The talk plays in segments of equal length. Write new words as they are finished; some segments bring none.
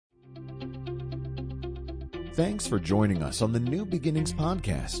Thanks for joining us on the New Beginnings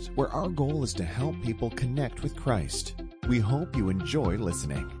podcast, where our goal is to help people connect with Christ. We hope you enjoy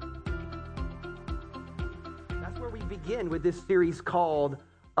listening. That's where we begin with this series called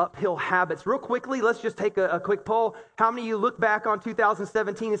Uphill Habits. Real quickly, let's just take a quick poll. How many of you look back on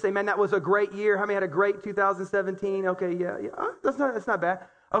 2017 and say, man, that was a great year? How many had a great 2017? Okay, yeah. That's not bad.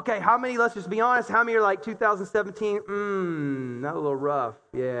 Okay, how many, let's just be honest, how many are like 2017? Not a little rough.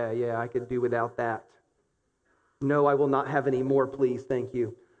 Yeah, I could do without that. No, I will not have any more, please. Thank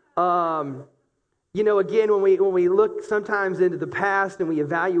you. Again, when we look sometimes into the past and we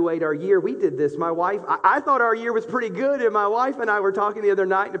evaluate our year, we did this. My wife, I thought our year was pretty good, and my wife and I were talking the other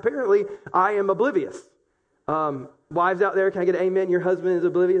night, and apparently I am oblivious. Wives out there, can I get an amen? Your husband is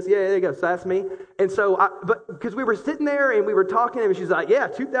oblivious? Yeah, there you go. So that's me. And so, but because we were sitting there and we were talking, and she's like, yeah,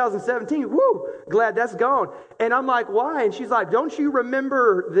 2017, woo, glad that's gone. And I'm like, why? And she's like, don't you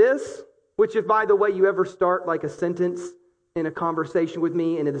remember this? Which, if by the way, you ever start like a sentence in a conversation with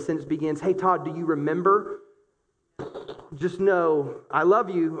me, and the sentence begins, hey, Todd, do you remember? Just know I love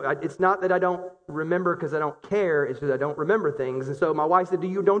you. It's not that I don't remember because I don't care. It's just I don't remember things. And so my wife said,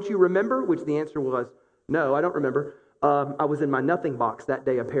 don't you remember? Which the answer was, no, I don't remember. I was in my nothing box that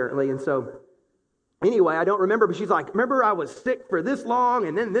day, apparently. And so anyway, I don't remember. But she's like, remember I was sick for this long,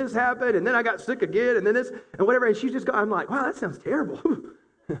 and then this happened, and then I got sick again, and then this, and whatever. And she's just I'm like, wow, that sounds terrible.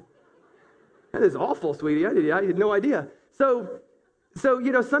 That is awful, sweetie. I had no idea. So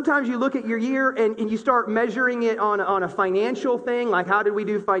sometimes you look at your year and you start measuring it on a financial thing, like how did we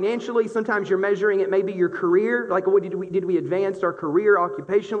do financially? Sometimes you're measuring it maybe your career, like what did we advance our career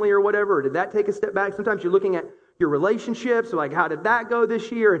occupationally or whatever, or did that take a step back? Sometimes you're looking at your relationships, like how did that go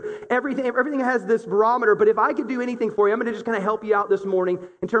this year? And everything has this barometer. But if I could do anything for you, I'm going to just kind of help you out this morning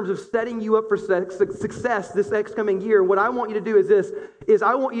in terms of setting you up for success this next coming year. What I want you to do is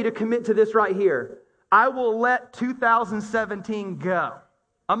I want you to commit to this right here. I will let 2017 go.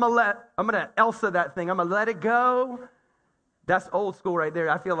 I'm going to Elsa that thing. I'm going to let it go. That's old school right there.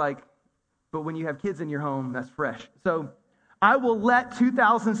 I feel like, but when you have kids in your home, that's fresh. So I will let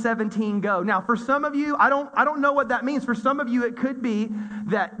 2017 go. Now, for some of you, I don't know what that means. For some of you, it could be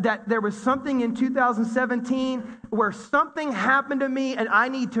that there was something in 2017 where something happened to me and I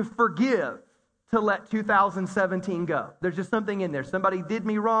need to forgive to let 2017 go. There's just something in there. Somebody did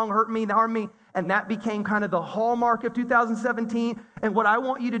me wrong, hurt me, harmed me, and that became kind of the hallmark of 2017. And what I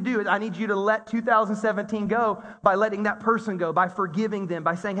want you to do is I need you to let 2017 go by letting that person go, by forgiving them,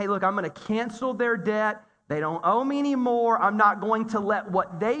 by saying, hey, look, I'm going to cancel their debt. They don't owe me anymore. I'm not going to let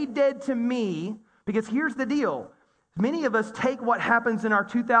what they did to me, because here's the deal. Many of us take what happens in our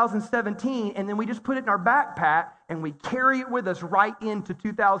 2017 and then we just put it in our backpack and we carry it with us right into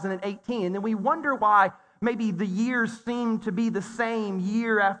 2018. And then we wonder why maybe the years seem to be the same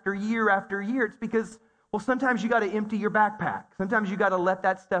year after year after year. It's because, well, sometimes you got to empty your backpack. Sometimes you got to let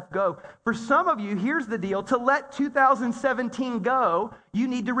that stuff go. For some of you, here's the deal. To let 2017 go, you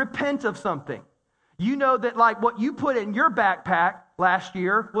need to repent of something. You know that like what you put in your backpack last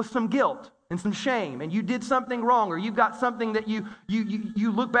year was some guilt and some shame, and you did something wrong, or you've got something that you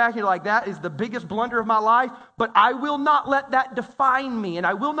look back and you're like, that is the biggest blunder of my life, but I will not let that define me, and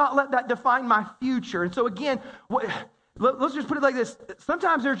I will not let that define my future. And so again, let's just put it like this.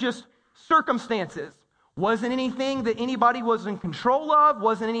 Sometimes there's just circumstances. Wasn't anything that anybody was in control of,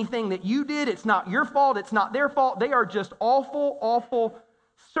 wasn't anything that you did. It's not your fault, it's not their fault. They are just awful, awful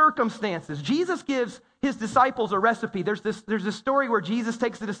circumstances. Jesus gives his disciples a recipe. There's this story where Jesus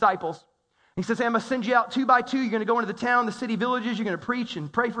takes the disciples. He says, hey, I'm going to send you out 2 by 2. You're going to go into the town, the city, villages. You're going to preach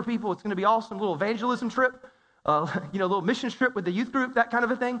and pray for people. It's going to be awesome. A little evangelism trip, a little mission trip with the youth group, that kind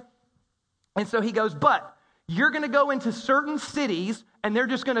of a thing. And so he goes, but you're going to go into certain cities and they're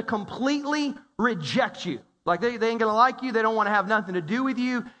just going to completely reject you. Like they ain't going to like you. They don't want to have nothing to do with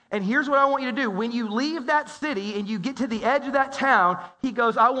you. And here's what I want you to do. When you leave that city and you get to the edge of that town, he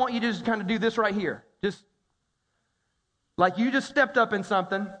goes, I want you to just kind of do this right here. Just like you just stepped up in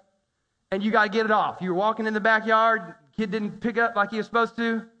something and you got to get it off. You were walking in the backyard, kid didn't pick up like he was supposed to.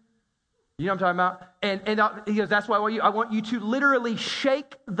 You know what I'm talking about? And he goes, that's why I want you to literally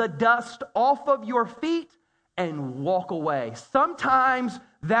shake the dust off of your feet and walk away. Sometimes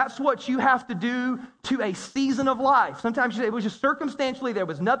that's what you have to do to a season of life. Sometimes it was just circumstantially, there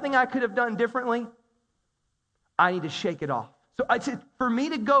was nothing I could have done differently. I need to shake it off. So for me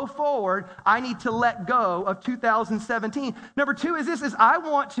to go forward, I need to let go of 2017. Number 2 is I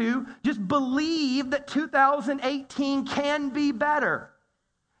want to just believe that 2018 can be better.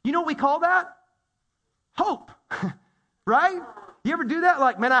 You know what we call that? Hope, right? You ever do that?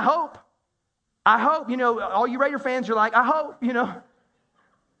 Like, man, I hope. All you Raider fans are like, I hope,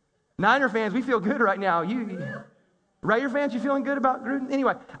 Niner fans, we feel good right now. Raider fans, you feeling good about Gruden?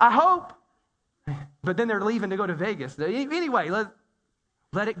 Anyway, I hope. But then they're leaving to go to Vegas. Anyway,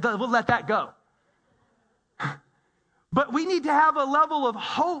 let it go. We'll let that go. But we need to have a level of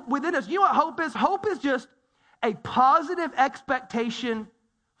hope within us. You know what hope is? Hope is just a positive expectation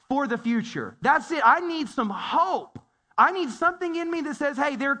for the future. That's it. I need some hope. I need something in me that says,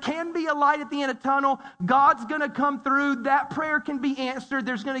 hey, there can be a light at the end of the tunnel. God's going to come through. That prayer can be answered.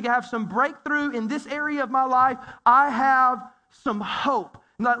 There's going to have some breakthrough in this area of my life. I have some hope.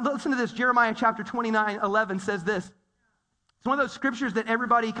 Now, listen to this. Jeremiah chapter 29:11 says this. It's one of those scriptures that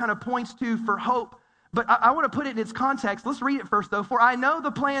everybody kind of points to for hope. But I want to put it in its context. Let's read it first, though. For I know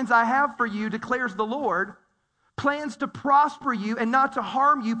the plans I have for you, declares the Lord. Plans to prosper you and not to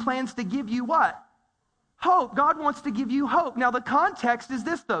harm you. Plans to give you what? Hope. God wants to give you hope. Now, the context is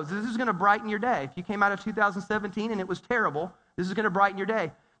this, though. This is going to brighten your day. If you came out of 2017 and it was terrible, this is going to brighten your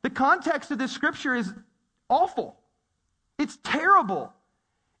day. The context of this scripture is awful. It's terrible.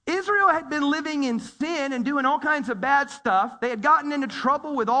 Israel had been living in sin and doing all kinds of bad stuff. They had gotten into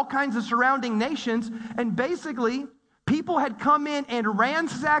trouble with all kinds of surrounding nations. And basically, people had come in and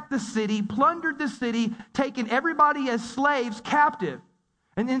ransacked the city, plundered the city, taken everybody as slaves captive.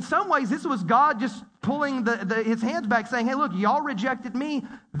 And in some ways, this was God just pulling his hands back, saying, hey, look, y'all rejected me.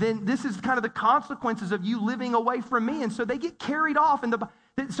 Then this is kind of the consequences of you living away from me. And so they get carried off.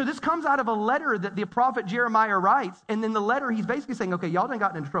 So this comes out of a letter that the prophet Jeremiah writes. And in the letter, he's basically saying, okay, y'all done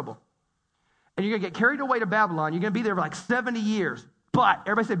gotten into trouble. And you're going to get carried away to Babylon. You're going to be there for like 70 years. But,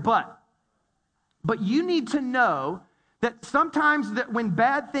 everybody say but. But you need to know that sometimes that when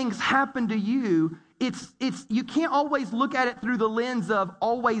bad things happen to you, you can't always look at it through the lens of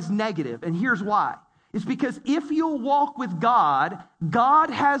always negative. And here's why. It's because if you'll walk with God, God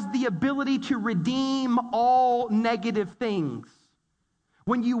has the ability to redeem all negative things.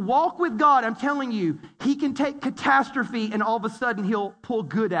 When you walk with God, I'm telling you, he can take catastrophe and all of a sudden he'll pull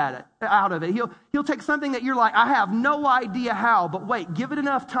good out of it. He'll take something that you're like, I have no idea how, but wait, give it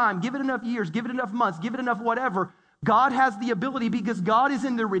enough time, give it enough years, give it enough months, give it enough whatever. God has the ability because God is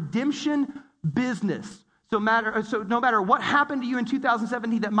in the redemption business. So no matter what happened to you in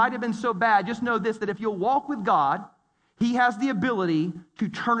 2017 that might have been so bad, just know this, that if you'll walk with God, he has the ability to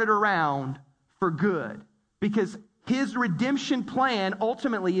turn it around for good. Because his redemption plan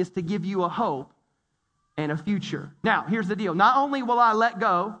ultimately is to give you a hope and a future. Now, here's the deal. Not only will I let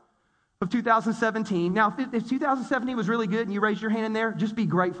go of 2017. Now, if 2017 was really good and you raised your hand in there, just be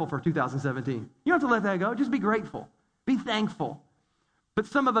grateful for 2017. You don't have to let that go. Just be grateful. Be thankful. But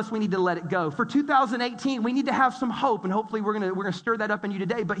some of us, we need to let it go. For 2018, we need to have some hope, and hopefully we're going to stir that up in you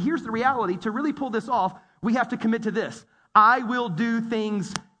today. But here's the reality. To really pull this off, we have to commit to this. I will do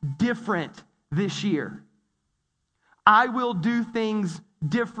things different this year. I will do things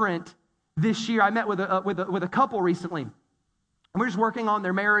different this year. I met with a couple recently. We're just working on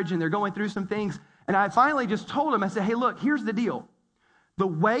their marriage, and they're going through some things. And I finally just told them, I said, hey, look, here's the deal. The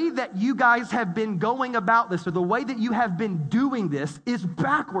way that you guys have been going about this, or the way that you have been doing this, is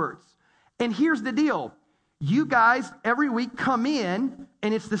backwards. And here's the deal. You guys every week come in,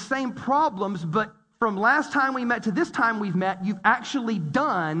 and it's the same problems, but from last time we met to this time we've met, you've actually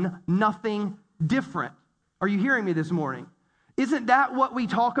done nothing different. Are you hearing me this morning? Isn't that what we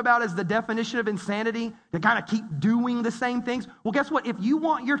talk about as the definition of insanity? To kind of keep doing the same things? Well, guess what? If you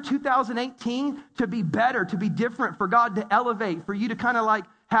want your 2018 to be better, to be different, for God to elevate, for you to kind of like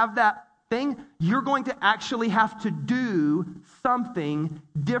have that thing, you're going to actually have to do something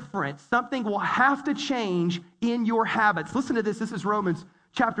different. Something will have to change in your habits. Listen to this. This is Romans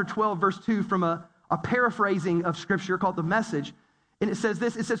chapter 12, verse 2 from a paraphrasing of Scripture called The Message. And it says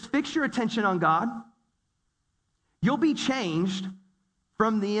this. It says, fix your attention on God. You'll be changed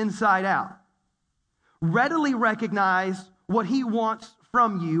from the inside out. Readily recognize what he wants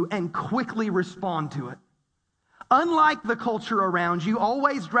from you and quickly respond to it. Unlike the culture around you,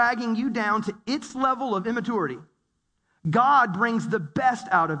 always dragging you down to its level of immaturity, God brings the best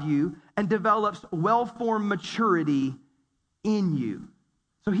out of you and develops well-formed maturity in you.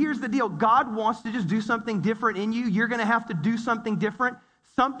 So here's the deal. God wants to just do something different in you. You're going to have to do something different.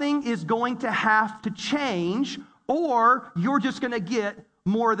 Something is going to have to change, or you're just going to get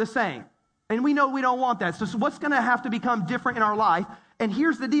more of the same. And we know we don't want that. So what's going to have to become different in our life? And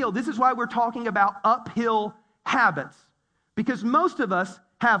here's the deal. This is why we're talking about uphill habits. Because most of us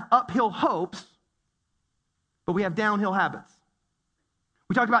have uphill hopes, but we have downhill habits.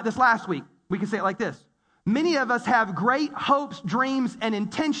 We talked about this last week. We can say it like this. Many of us have great hopes, dreams, and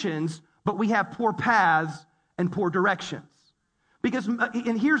intentions, but we have poor paths and poor directions. Because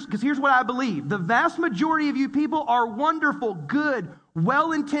here's what I believe. The vast majority of you people are wonderful, good,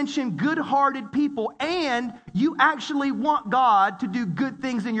 well-intentioned, good-hearted people, and you actually want God to do good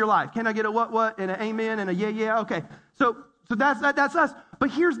things in your life. Can I get a what, and an amen, and a yeah? Okay. So that's us.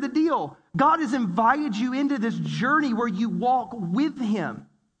 But here's the deal. God has invited you into this journey where you walk with him,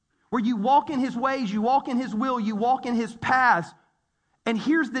 where you walk in his ways, you walk in his will, you walk in his paths. And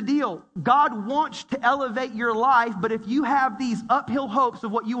here's the deal. God wants to elevate your life, but if you have these uphill hopes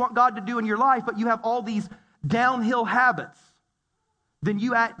of what you want God to do in your life, but you have all these downhill habits, then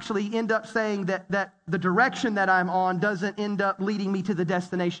you actually end up saying that the direction that I'm on doesn't end up leading me to the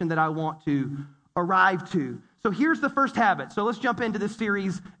destination that I want to arrive to. So here's the first habit. So let's jump into this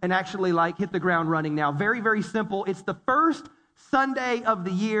series and actually hit the ground running now. Very, very simple. It's the first Sunday of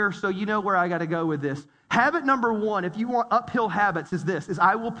the year, so you know where I got to go with this. Habit number one, if you want uphill habits, is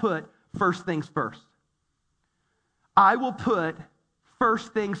I will put first things first. I will put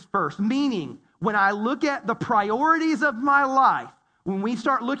first things first, meaning when I look at the priorities of my life, when we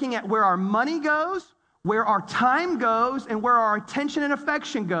start looking at where our money goes, where our time goes, and where our attention and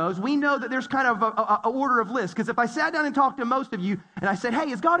affection goes, we know that there's kind of a order of list. Because if I sat down and talked to most of you and I said,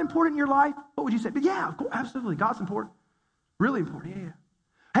 hey, is God important in your life? What would you say? But yeah, of course, absolutely. God's important. Really important. Yeah.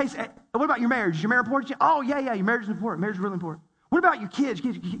 Hey, what about your marriage? Is your marriage important? Oh, yeah, your marriage is important. Marriage is really important. What about your kids?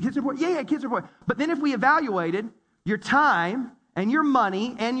 Kids are important? Yeah, kids are important. But then if we evaluated your time and your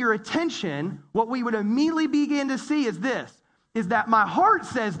money and your attention, what we would immediately begin to see is this, is that my heart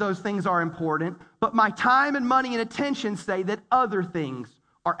says those things are important, but my time and money and attention say that other things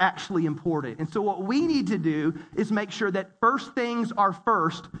are actually important. And so what we need to do is make sure that first things are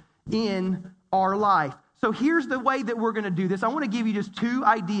first in our life. So here's the way that we're going to do this. I want to give you just two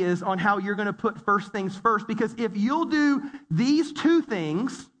ideas on how you're going to put first things first, because if you'll do these two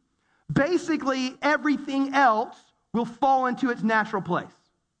things, basically everything else will fall into its natural place.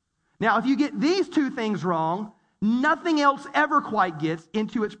 Now, if you get these two things wrong, nothing else ever quite gets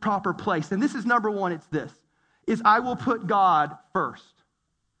into its proper place. And this is number one, it's this, is I will put God first.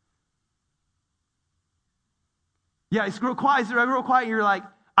 Yeah, it's real quiet. You're like,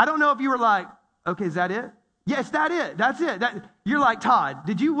 I don't know if you were like, okay, is that it? Yes, that's it. That's it. You're like, Todd,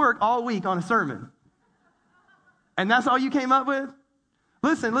 did you work all week on a sermon? And that's all you came up with?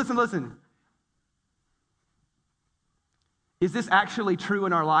 Listen. Is this actually true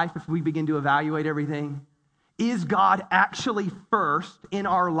in our life if we begin to evaluate everything? Is God actually first in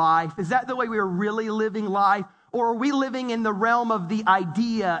our life? Is that the way we are really living life? Or are we living in the realm of the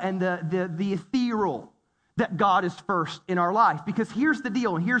idea and the ethereal? That God is first in our life. Because here's the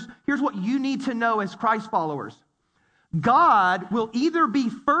deal, and here's what you need to know as Christ followers. God will either be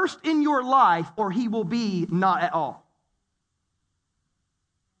first in your life or he will be not at all.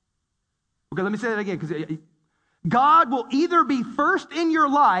 Okay, let me say that again. Because God will either be first in your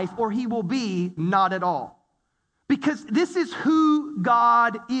life or he will be not at all. Because this is who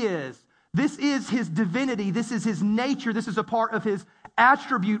God is. This is his divinity. This is his nature. This is a part of his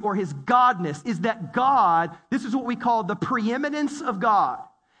attribute or his godness, is that God, this is what we call the preeminence of God.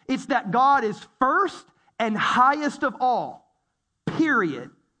 It's that God is first and highest of all, period.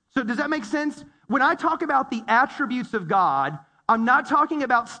 So does that make sense? When I talk about the attributes of God, I'm not talking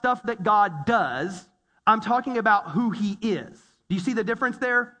about stuff that God does. I'm talking about who he is. Do you see the difference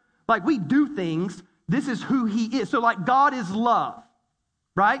there? Like we do things, this is who he is. So like God is love,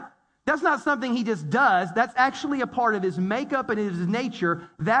 right? That's not something he just does. That's actually a part of his makeup and his nature.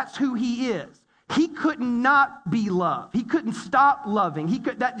 That's who he is. He could not be love. He couldn't stop loving.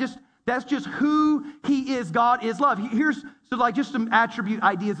 That's just who he is. God is love. Just some attribute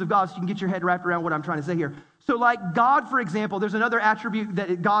ideas of God so you can get your head wrapped around what I'm trying to say here. So like God, for example, there's another attribute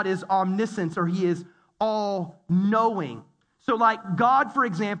that God is omniscience, or he is all-knowing. So like God, for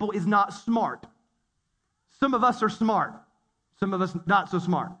example, is not smart. Some of us are smart. Some of us not so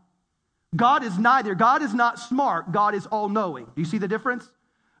smart. God is neither. God is not smart. God is all-knowing. Do you see the difference?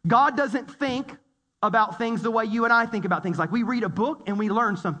 God doesn't think about things the way you and I think about things. Like we read a book and we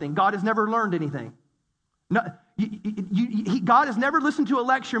learn something. God has never learned anything. No, God has never listened to a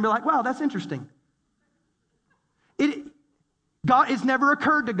lecture and be like, wow, that's interesting. It's never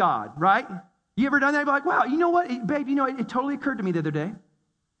occurred to God, right? You ever done that? Be like, wow, you know what, babe, it totally occurred to me the other day.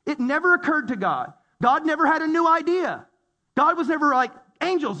 It never occurred to God. God never had a new idea. God was never like,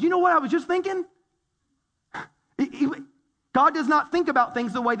 angels, you know what I was just thinking? God does not think about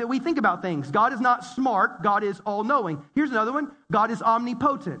things the way that we think about things. God is not smart. God is all-knowing. Here's another one. God is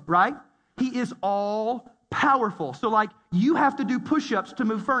omnipotent, right? He is all-powerful. So like you have to do push-ups to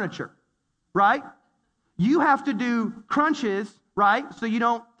move furniture, right? You have to do crunches, right? So you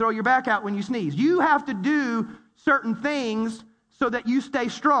don't throw your back out when you sneeze. You have to do certain things so that you stay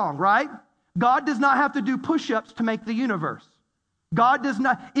strong, right? God does not have to do push-ups to make the universe.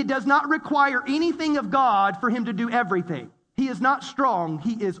 It does not require anything of God for him to do everything. He is not strong.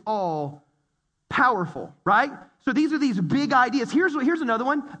 He is all powerful, right? So these are these big ideas. Here's another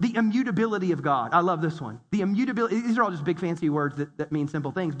one, the immutability of God. I love this one. The immutability, these are all just big fancy words that mean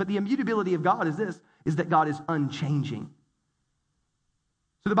simple things, but the immutability of God is that God is unchanging.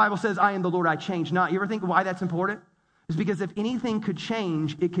 So the Bible says, I am the Lord, I change not. You ever think why that's important? It's because if anything could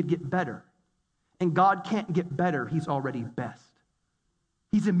change, it could get better. And God can't get better. He's already best.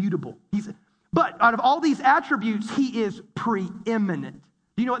 He's immutable. But out of all these attributes, he is preeminent.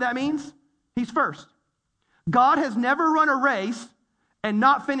 Do you know what that means? He's first. God has never run a race and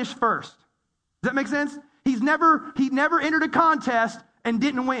not finished first. Does that make sense? He never entered a contest and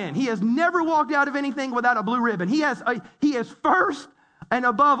didn't win. He has never walked out of anything without a blue ribbon. He is first. And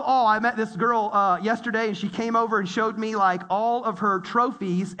above all, I met this girl yesterday, and she came over and showed me like all of her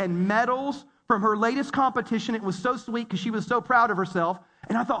trophies and medals from her latest competition. It was so sweet because she was so proud of herself.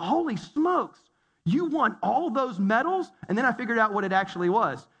 And I thought, holy smokes, you won all those medals? And then I figured out what it actually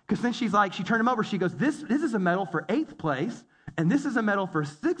was. Because then she turned them over. She goes, this is a medal for 8th place, and this is a medal for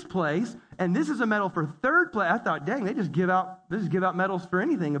 6th place, and this is a medal for 3rd place. I thought, dang, they just give out medals for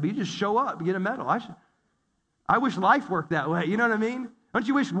anything. If you just show up and get a medal. I wish life worked that way. You know what I mean? Don't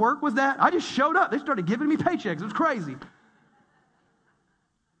you wish work was that? I just showed up. They started giving me paychecks. It was crazy.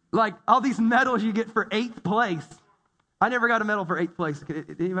 Like all these medals you get for 8th place. I never got a medal for 8th place.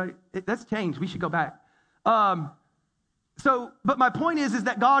 Anybody? That's changed. We should go back. But my point is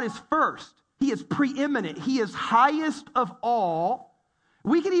that God is first. He is preeminent. He is highest of all.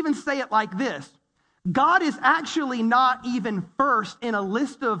 We could even say it like this. God is actually not even first in a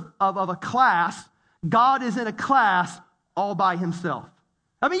list of a class. God is in a class all by himself.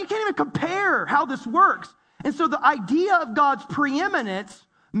 I mean, you can't even compare how this works. And so the idea of God's preeminence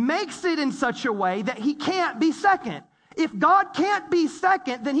makes it in such a way that he can't be second. If God can't be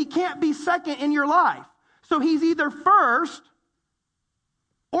second, then he can't be second in your life. So he's either first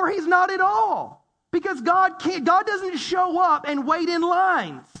or he's not at all. Because God doesn't show up and wait in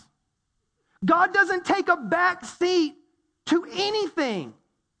lines. God doesn't take a back seat to anything.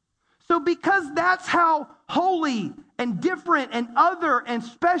 So because that's how holy and different and other and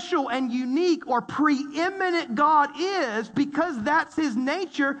special and unique or preeminent God is, because that's his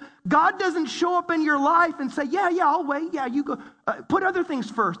nature, God doesn't show up in your life and say, yeah, I'll wait. Yeah, you go. Put other things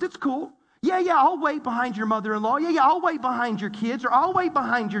first. It's cool. Yeah, I'll wait behind your mother-in-law. Yeah, I'll wait behind your kids, or I'll wait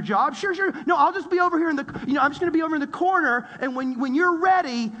behind your job. Sure. No, I'll just be over here I'm just going to be over in the corner, and when you're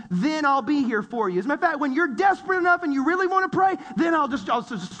ready, then I'll be here for you. As a matter of fact, when you're desperate enough and you really want to pray, then I'll just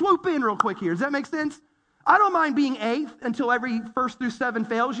swoop in real quick here. Does that make sense? I don't mind being 8th until every 1st through 7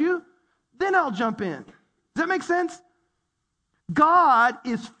 fails you. Then I'll jump in. Does that make sense? God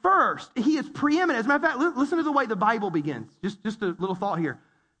is first. He is preeminent. As a matter of fact, listen to the way the Bible begins. Just a little thought here.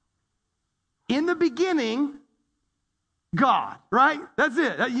 In the beginning, God, right? That's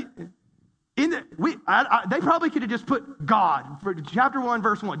it. They probably could have just put God for chapter 1,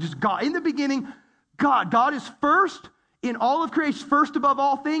 verse 1. Just God. In the beginning, God. God is first in all of creation, first above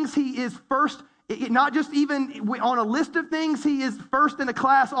all things. He is first, not just even on a list of things. He is first in a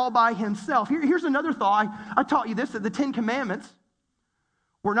class all by himself. Here's another thought. I taught you this, that the 10 Commandments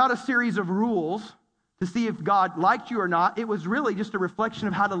were not a series of rules to see if God liked you or not. It was really just a reflection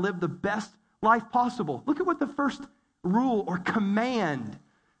of how to live the best life possible. Look at what the first rule or command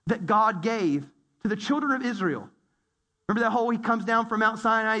that God gave to the children of Israel. Remember that whole, he comes down from Mount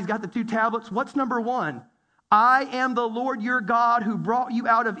Sinai, he's got the 2 tablets. What's number 1? I am the Lord your God who brought you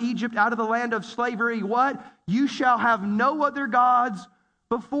out of Egypt, out of the land of slavery. What? You shall have no other gods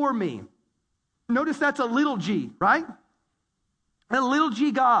before me. Notice that's a little g, right? A little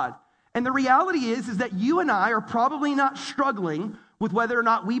g God. And the reality is that you and I are probably not struggling with whether or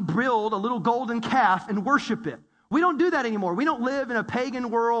not we build a little golden calf and worship it. We don't do that anymore. We don't live in a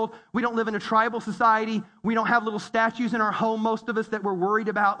pagan world. We don't live in a tribal society. We don't have little statues in our home, most of us, that we're worried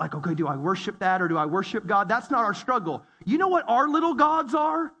about. Like, okay, do I worship that or do I worship God? That's not our struggle. You know what our little gods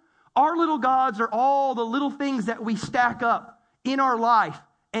are? Our little gods are all the little things that we stack up in our life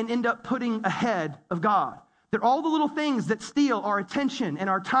and end up putting ahead of God. They're all the little things that steal our attention and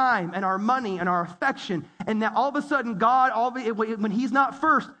our time and our money and our affection. And that all of a sudden, God, when he's not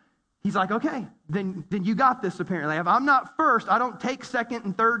first, he's like, okay, then you got this apparently. If I'm not first, I don't take 2nd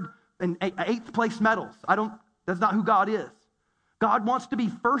and 3rd and 8th place medals. That's not who God is. God wants to be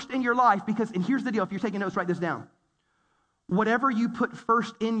first in your life and here's the deal. If you're taking notes, write this down. Whatever you put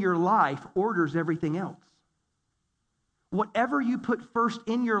first in your life orders everything else. Whatever you put first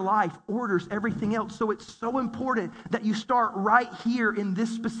in your life orders everything else. So it's so important that you start right here in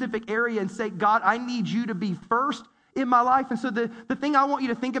this specific area and say, God, I need you to be first in my life. And so the thing I want you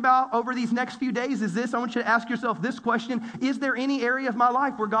to think about over these next few days is this. I want you to ask yourself this question: is there any area of my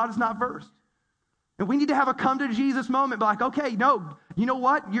life where God is not first? And we need to have a come to Jesus moment, be like, okay, no, you know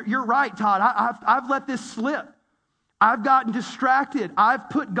what? You're right, Todd. I've let this slip. I've gotten distracted. I've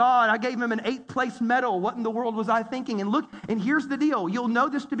put God, I gave him an 8th place medal. What in the world was I thinking? And look, and here's the deal. You'll know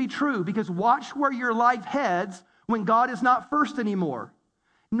this to be true because watch where your life heads when God is not first anymore.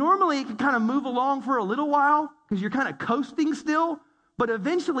 Normally, it can kind of move along for a little while because you're kind of coasting still. But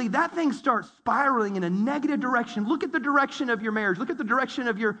eventually, that thing starts spiraling in a negative direction. Look at the direction of your marriage. Look at the direction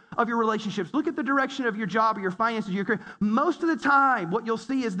of your relationships. Look at the direction of your job or your finances, your career. Most of the time, what you'll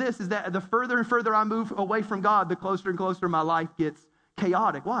see is this, is that the further and further I move away from God, the closer and closer my life gets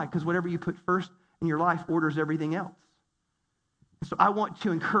chaotic. Why? Because whatever you put first in your life orders everything else. So I want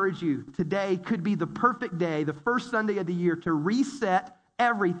to encourage you, today could be the perfect day, the first Sunday of the year, to reset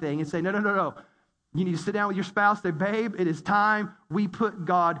everything and say, no. You need to sit down with your spouse, say, babe, it is time we put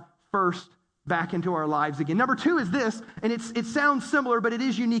God first back into our lives again. Number 2 is this, and it sounds similar, but it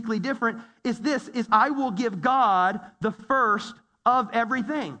is uniquely different, is I will give God the first of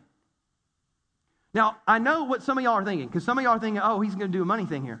everything. Now, I know what some of y'all are thinking, because some of y'all are thinking, oh, he's going to do a money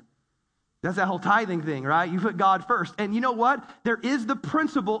thing here. That's that whole tithing thing, right? You put God first. And you know what? There is the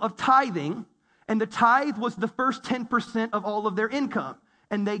principle of tithing, and the tithe was the first 10% of all of their income.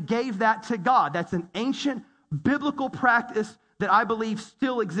 And they gave that to God. That's an ancient biblical practice that I believe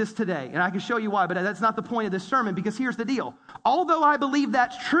still exists today. And I can show you why, but that's not the point of this sermon, because here's the deal. Although I believe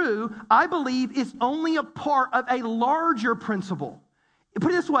that's true, I believe it's only a part of a larger principle.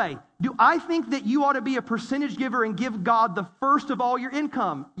 Put it this way, do I think that you ought to be a percentage giver and give God the first of all your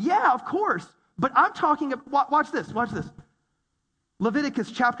income? Yeah, of course. But I'm talking about, watch this. Leviticus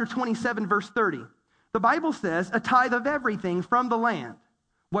chapter 27, verse 30. The Bible says, a tithe of everything from the land,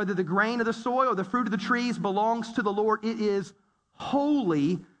 whether the grain of the soil or the fruit of the trees, belongs to the Lord. It is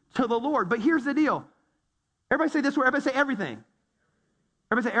holy to the Lord. But here's the deal. Everybody say this word. Everybody say everything.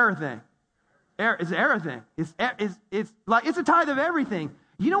 Everybody say everything. It's everything. It's like it's a tithe of everything.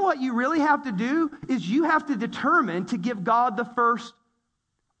 You know what you really have to do is you have to determine to give God the first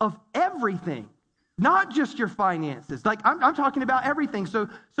of everything, not just your finances. Like I'm talking about everything. So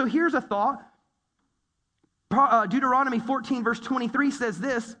here's a thought. Deuteronomy 14, verse 23 says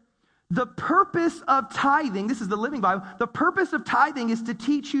this: the purpose of tithing, this is the Living Bible, the purpose of tithing is to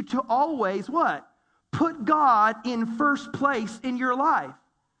teach you to always what? Put God in first place in your life.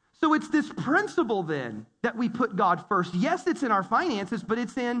 So it's this principle then that we put God first. Yes, it's in our finances, but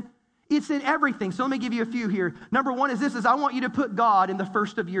it's in everything. So let me give you a few here. Number 1 is I want you to put God in the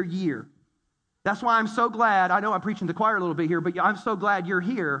first of your year. That's why I'm so glad, I know I'm preaching to the choir a little bit here, but I'm so glad you're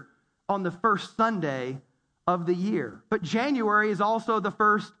here on the first Sunday of the year. But January is also the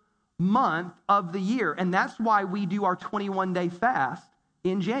first month of the year, and that's why we do our 21-day fast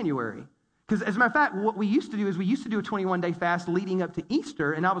in January. Because as a matter of fact, what we used to do is we used to do a 21-day fast leading up to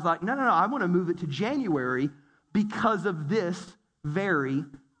Easter, and I was like, no, I want to move it to January because of this very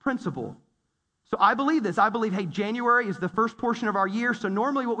principle. So I believe this. I believe, hey, January is the first portion of our year, so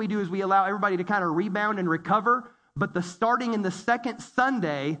normally what we do is we allow everybody to kind of rebound and recover, but starting in the second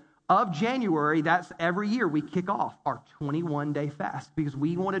Sunday of January, that's every year we kick off our 21-day fast because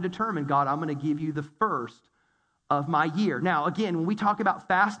we want to determine, God, I'm going to give you the first of my year. Now, again, when we talk about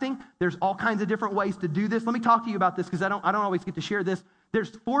fasting, there's all kinds of different ways to do this. Let me talk to you about this because I don't always get to share this. There's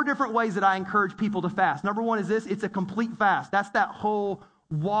 4 different ways that I encourage people to fast. Number 1 is this: it's a complete fast. That's that whole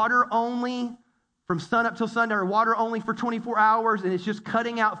water only from sun up till sundown, or water only for 24 hours, and it's just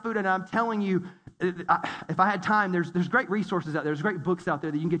cutting out food. And I'm telling you, if I had time, there's great resources out there. There's great books out there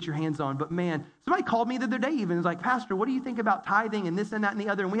that you can get your hands on. But man, somebody called me the other day even. It was like, Pastor, what do you think about tithing and this and that and the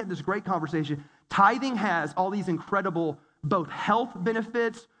other? And we had this great conversation. Tithing has all these incredible both health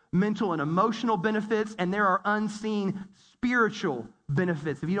benefits, mental and emotional benefits, and there are unseen spiritual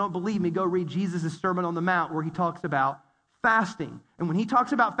benefits. If you don't believe me, go read Jesus' Sermon on the Mount where he talks about fasting. And when he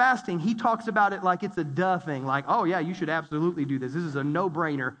talks about fasting, he talks about it like it's a duh thing. Like, oh yeah, you should absolutely do this. This is a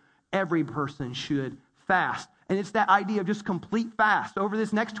no-brainer. Every person should fast. And it's that idea of just complete fast. Over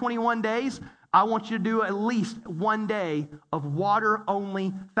this next 21 days, I want you to do at least 1 day of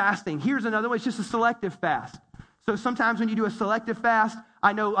water-only fasting. Here's another one. It's just a selective fast. So sometimes when you do a selective fast,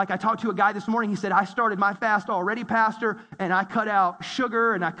 I know, like I talked to a guy this morning, he said, I started my fast already, Pastor, and I cut out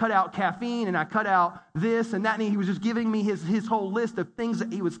sugar, and I cut out caffeine, and I cut out this and that, and he was just giving me his whole list of things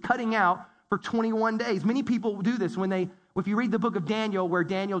that he was cutting out for 21 days. Many people do this if you read the book of Daniel, where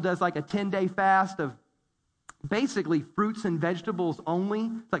Daniel does like a 10-day fast of basically fruits and vegetables only.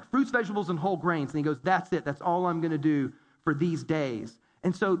 It's like fruits, vegetables, and whole grains. And he goes, that's it. That's all I'm going to do for these days.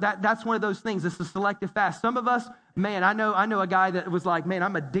 And so that's one of those things. It's a selective fast. Some of us, man, I know a guy that was like, man,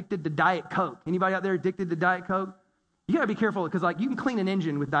 I'm addicted to Diet Coke. Anybody out there addicted to Diet Coke? You got to be careful because like you can clean an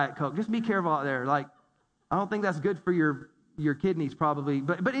engine with Diet Coke. Just be careful out there. Like, I don't think that's good for your kidneys probably.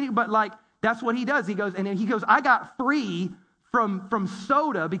 But like that's what he does. He goes, I got free from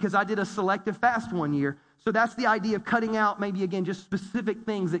soda because I did a selective fast one year. So that's the idea of cutting out maybe again just specific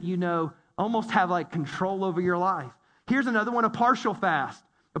things that you know almost have like control over your life. Here's another one, a partial fast.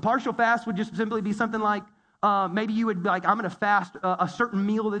 A partial fast would just simply be something like, maybe you would be like, I'm going to fast a certain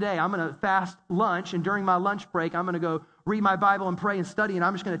meal of the day. I'm going to fast lunch, and during my lunch break, I'm going to go read my Bible and pray and study, and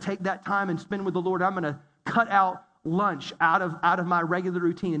I'm just going to take that time and spend with the Lord. I'm going to cut out lunch out of my regular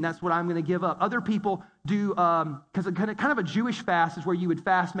routine, and that's what I'm going to give up. Other people do, because kind of a Jewish fast is where you would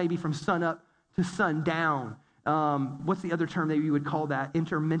fast maybe from sun up to sundown. What's the other term that you would call that?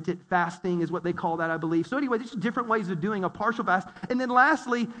 Intermittent fasting is what they call that, I believe. So anyway, there's different ways of doing a partial fast. And then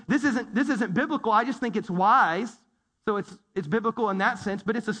lastly, this isn't biblical. I just think it's wise. So it's biblical in that sense,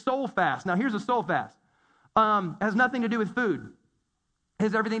 but it's a soul fast. Now here's a soul fast. It has nothing to do with food. It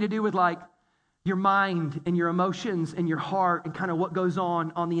has everything to do with like your mind and your emotions and your heart and kind of what goes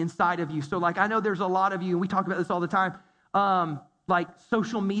on the inside of you. So like I know there's a lot of you, and we talk about this all the time, like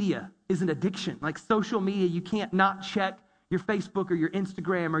social media is an addiction. Like social media, you can't not check your Facebook or your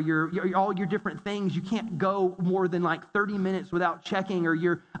Instagram or your all your different things. You can't go more than like 30 minutes without checking, or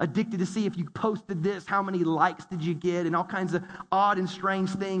you're addicted to see if you posted this, how many likes did you get, and all kinds of odd and strange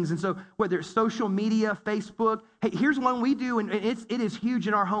things. And so whether it's social media, Facebook, hey, here's one we do, and it is huge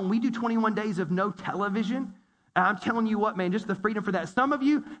in our home. We do 21 days of no television. And I'm telling you what, man, just the freedom for that. Some of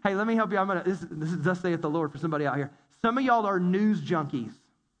you, hey, let me help you. This is thus saith the Lord for somebody out here. Some of y'all are news junkies.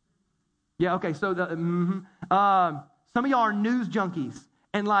 Yeah, okay, so some of y'all are news junkies,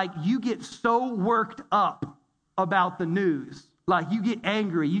 and like you get so worked up about the news, like you get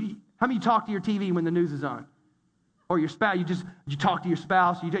angry. How many of you talk to your TV when the news is on? Or your spouse, you talk to your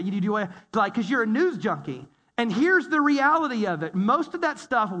spouse, you do what, like, because you're a news junkie. And here's the reality of it. Most of that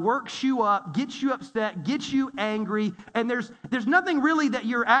stuff works you up, gets you upset, gets you angry, and there's nothing really that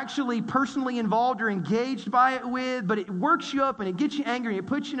you're actually personally involved or engaged by it with, but it works you up and it gets you angry and it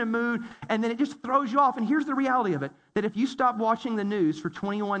puts you in a mood, and then it just throws you off. And here's the reality of it, that if you stop watching the news for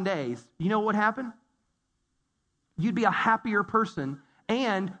 21 days, you know what would happen? You'd be a happier person.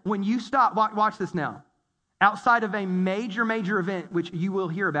 And when you stop, watch this now, outside of a major event, which you will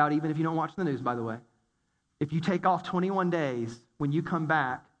hear about even if you don't watch the news, by the way, if you take off 21 days, when you come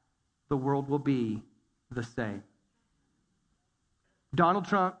back, the world will be the same. Donald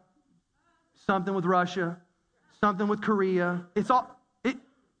Trump, something with Russia, something with Korea. It's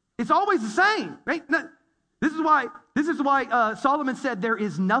always the same, right? This is why Solomon said there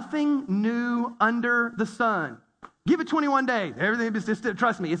is nothing new under the sun. Give it 21 days. Everything is just,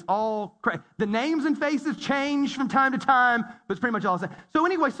 trust me, it's all crazy. The names and faces change from time to time, but it's pretty much all the same. So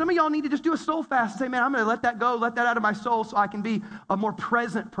anyway, some of y'all need to just do a soul fast and say, man, I'm going to let that go, let that out of my soul so I can be a more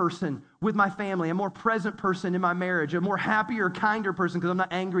present person with my family, a more present person in my marriage, a more happier, kinder person because I'm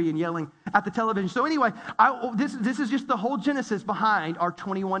not angry and yelling at the television. So anyway, this is just the whole genesis behind our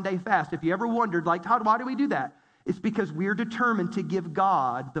 21-day fast. If you ever wondered, like, why do we do that? It's because we're determined to give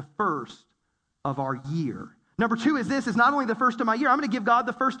God the first of our year. Number two is not only the first of my year, I'm going to give God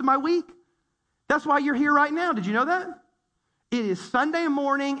the first of my week. That's why you're here right now. Did you know that? It is Sunday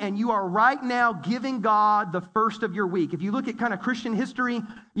morning, and you are right now giving God the first of your week. If you look at kind of Christian history,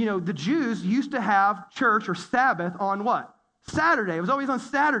 the Jews used to have church or Sabbath on what? Saturday. It was always on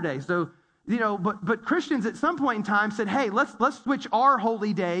Saturday. So, but Christians at some point in time said, hey, let's switch our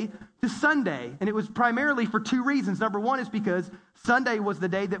holy day to Sunday. And it was primarily for two reasons. Number one is because Sunday was the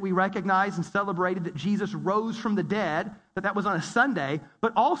day that we recognized and celebrated that Jesus rose from the dead, that was on a Sunday,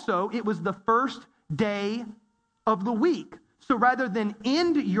 but also it was the first day of the week. So rather than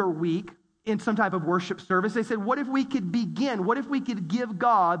end your week in some type of worship service, they said, what if we could begin? What if we could give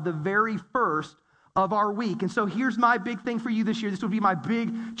God the very first of our week? And so here's my big thing for you this year. This would be my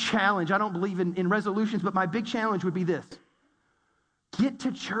big challenge. I don't believe in resolutions, but my big challenge would be this. Get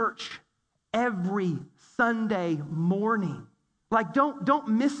to church every Sunday morning. Like, don't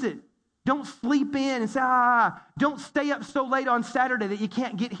miss it. Don't sleep in and say, don't stay up so late on Saturday that you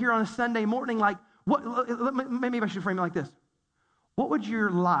can't get here on a Sunday morning. Like, maybe I should frame it like this. What would your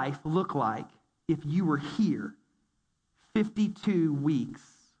life look like if you were here 52 weeks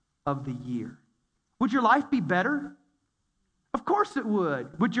of the year? Would your life be better? Of course it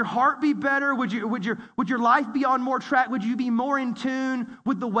would. Would your heart be better? Would your life be on more track? Would you be more in tune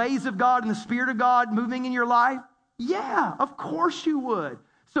with the ways of God and the Spirit of God moving in your life? Yeah, of course you would.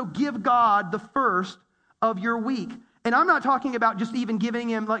 So give God the first of your week. And I'm not talking about just even giving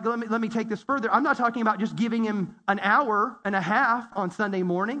him, like, let me take this further. I'm not talking about just giving him an hour and a half on Sunday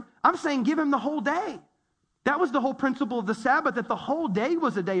morning. I'm saying give him the whole day. That was the whole principle of the Sabbath, that the whole day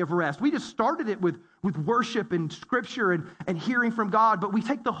was a day of rest. We just started it with worship and scripture and hearing from God, but we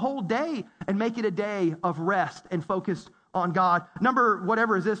take the whole day and make it a day of rest and focus on God. Number,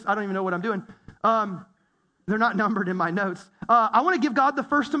 whatever is this? I don't even know what I'm doing. They're not numbered in my notes. I want to give God the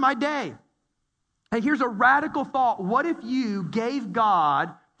first of my day. Hey, here's a radical thought. What if you gave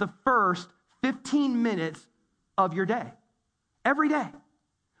God the first 15 minutes of your day? Every day.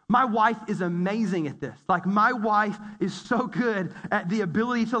 My wife is amazing at this. Like, my wife is so good at the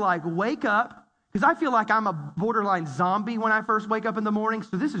ability to, like, wake up. Because I feel like I'm a borderline zombie when I first wake up in the morning.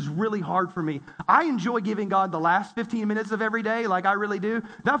 So this is really hard for me. I enjoy giving God the last 15 minutes of every day. Like, I really do.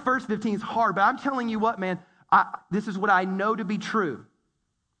 That first 15 is hard. But I'm telling you what, man. This is what I know to be true.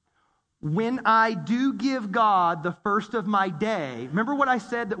 When I do give God the first of my day, remember what I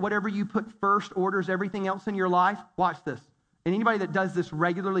said, that whatever you put first orders everything else in your life? Watch this. And anybody that does this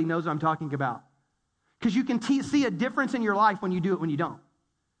regularly knows what I'm talking about. Because you can see a difference in your life when you do it, when you don't.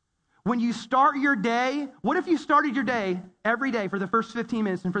 When you start your day, what if you started your day every day for the first 15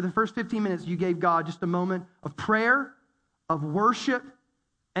 minutes, and for the first 15 minutes you gave God just a moment of prayer, of worship,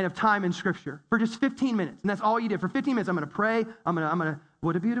 and of time in Scripture for just 15 minutes. And that's all you did. For 15 minutes, I'm going to pray. I'm going to,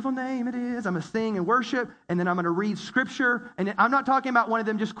 what a beautiful name it is. I'm going to sing and worship. And then I'm going to read Scripture. And I'm not talking about one of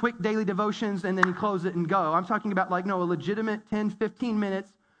them just quick daily devotions and then you close it and go. I'm talking about a legitimate 10, 15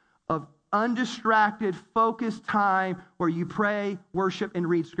 minutes of undistracted, focused time where you pray, worship, and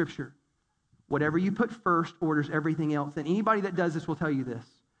read Scripture. Whatever you put first orders everything else. And anybody that does this will tell you this.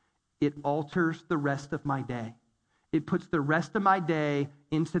 It alters the rest of my day. It puts the rest of my day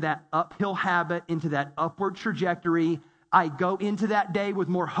into that uphill habit, into that upward trajectory. I go into that day with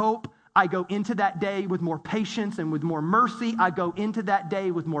more hope. I go into that day with more patience and with more mercy. I go into that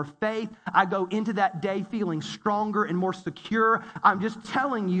day with more faith. I go into that day feeling stronger and more secure. I'm just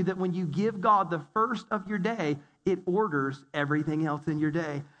telling you that when you give God the first of your day, it orders everything else in your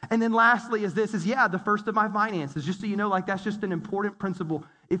day. And then lastly is the first of my finances. Just so you know, that's just an important principle.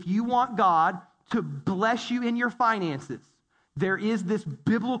 If you want God to bless you in your finances, there is this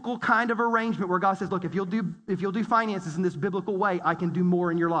biblical kind of arrangement where God says, look, if you'll do finances in this biblical way, I can do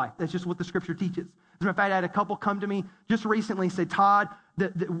more in your life. That's just what the Scripture teaches. As a matter of fact, I had a couple come to me just recently and say, Todd,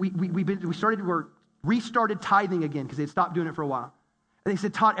 we restarted tithing again because they'd stopped doing it for a while. And they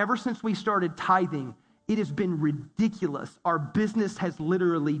said, Todd, ever since we started tithing, it has been ridiculous. Our business has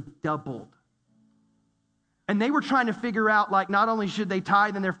literally doubled. And they were trying to figure out, not only should they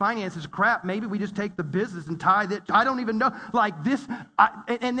tithe in their finances, crap, maybe we just take the business and tithe it. I don't even know. What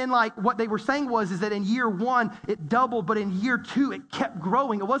they were saying is that in year one, it doubled, but in year two, it kept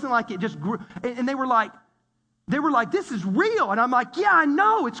growing. It wasn't like it just grew. And they were like, this is real. And I'm like, yeah, I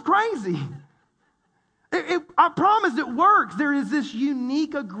know, it's crazy. I promise it works. There is this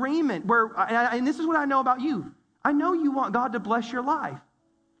unique agreement where, and this is what I know about you. I know you want God to bless your life.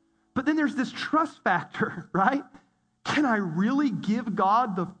 But then there's this trust factor, right? Can I really give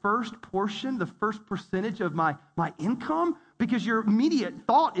God the first portion, the first percentage of my income? Because your immediate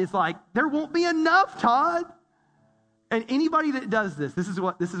thought is there won't be enough, Todd. And anybody that does this is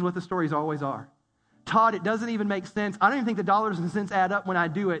what the stories always are. Todd, it doesn't even make sense. I don't even think the dollars and cents add up when I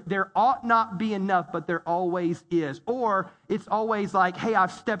do it. There ought not be enough, but there always is. Or it's always hey,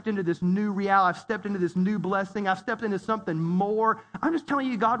 I've stepped into this new reality. I've stepped into this new blessing. I've stepped into something more. I'm just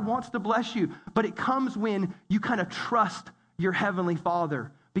telling you, God wants to bless you. But it comes when you kind of trust your Heavenly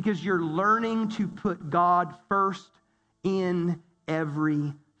Father because you're learning to put God first in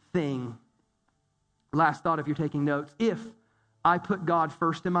everything. Last thought, if you're taking notes. If I put God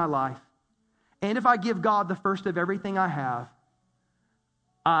first in my life, and if I give God the first of everything I have,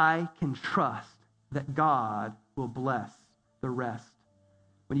 I can trust that God will bless the rest.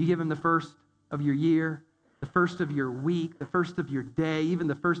 When you give Him the first of your year, the first of your week, the first of your day, even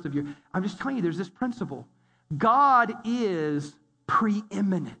the first of your... I'm just telling you, there's this principle. God is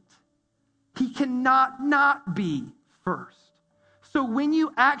preeminent. He cannot not be first. So when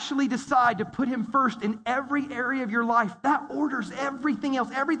you actually decide to put Him first in every area of your life, that orders everything else.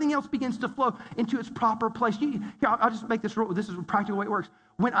 Everything else begins to flow into its proper place. Here, I'll just make this rule. This is a practical way it works.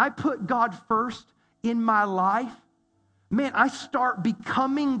 When I put God first in my life, man, I start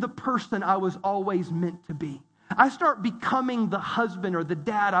becoming the person I was always meant to be. I start becoming the husband or the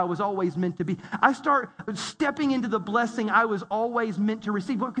dad I was always meant to be. I start stepping into the blessing I was always meant to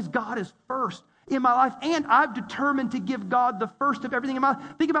receive. Because God is first in my life, and I've determined to give God the first of everything in my life.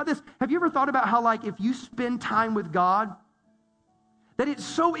 Think about this. Have you ever thought about how, if you spend time with God, that it's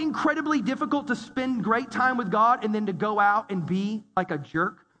so incredibly difficult to spend great time with God and then to go out and be like a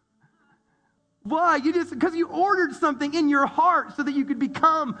jerk? Why? Because you ordered something in your heart so that you could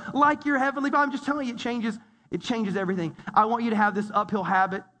become like your Heavenly Father. I'm just telling you, it changes everything. I want you to have this uphill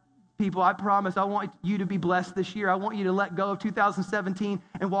habit. People, I promise, I want you to be blessed this year. I want you to let go of 2017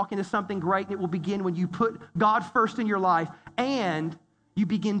 and walk into something great. And it will begin when you put God first in your life and you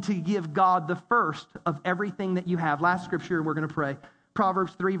begin to give God the first of everything that you have. Last scripture, and we're going to pray.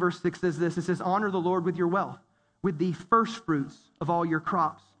 Proverbs 3 verse 6 says this. It says, honor the Lord with your wealth, with the first fruits of all your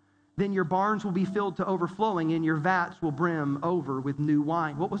crops. Then your barns will be filled to overflowing and your vats will brim over with new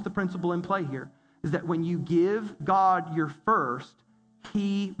wine. What was the principle in play here? Is that when you give God your first,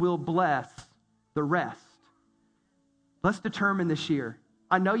 He will bless the rest. Let's determine this year.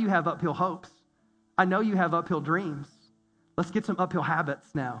 I know you have uphill hopes. I know you have uphill dreams. Let's get some uphill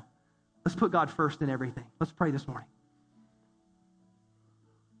habits now. Let's put God first in everything. Let's pray this morning.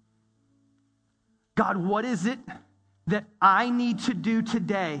 God, what is it that I need to do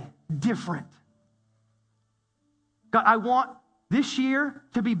today different? God, I want this year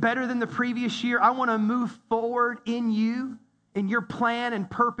to be better than the previous year. I want to move forward in you, in your plan and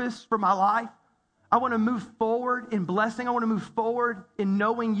purpose for my life. I want to move forward in blessing. I want to move forward in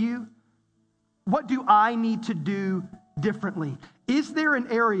knowing you. What do I need to do differently? Is there an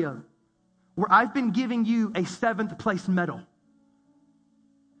area where I've been giving you a 7th place medal?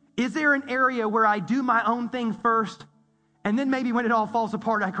 Is there an area where I do my own thing first, and then maybe when it all falls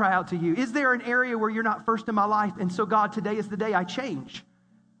apart, I cry out to you? Is there an area where you're not first in my life? And so, God, today is the day I change.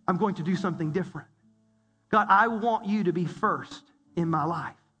 I'm going to do something different. God, I want you to be first in my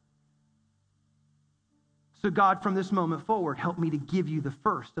life. So, God, from this moment forward, help me to give you the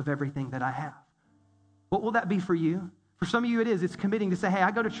first of everything that I have. What will that be for you? For some of you, it is. It's committing to say, hey,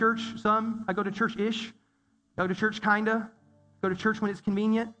 I go to church some. I go to church-ish. Go to church kinda. Go to church when it's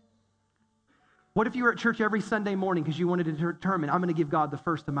convenient. What if you were at church every Sunday morning because you wanted to determine, I'm going to give God the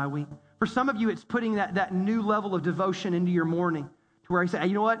first of my week? For some of you, it's putting that new level of devotion into your morning to where you say, hey,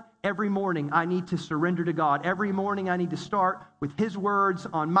 you know what? Every morning I need to surrender to God. Every morning I need to start with His words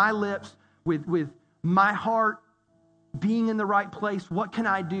on my lips, with my heart being in the right place. What can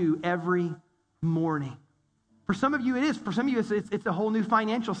I do every morning? For some of you, it is. For some of you, it's a whole new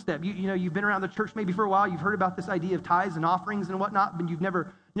financial step. You know, you've been around the church maybe for a while. You've heard about this idea of tithes and offerings and whatnot, but you've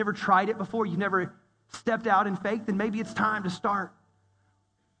never tried it before. You've never stepped out in faith, then maybe it's time to start.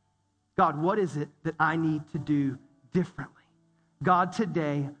 God, what is it that I need to do differently? God,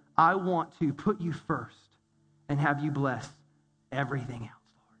 today, I want to put you first and have you bless everything else,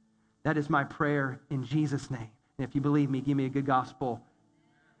 Lord. That is my prayer in Jesus' name. And if you believe me, give me a good gospel.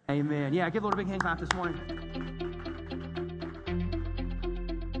 Amen. Yeah, give a little big hand clap this morning.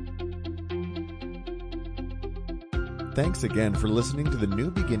 Thanks again for listening to the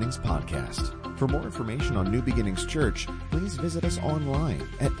New Beginnings podcast. For more information on New Beginnings Church, please visit us online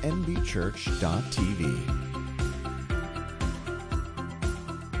at nbchurch.tv.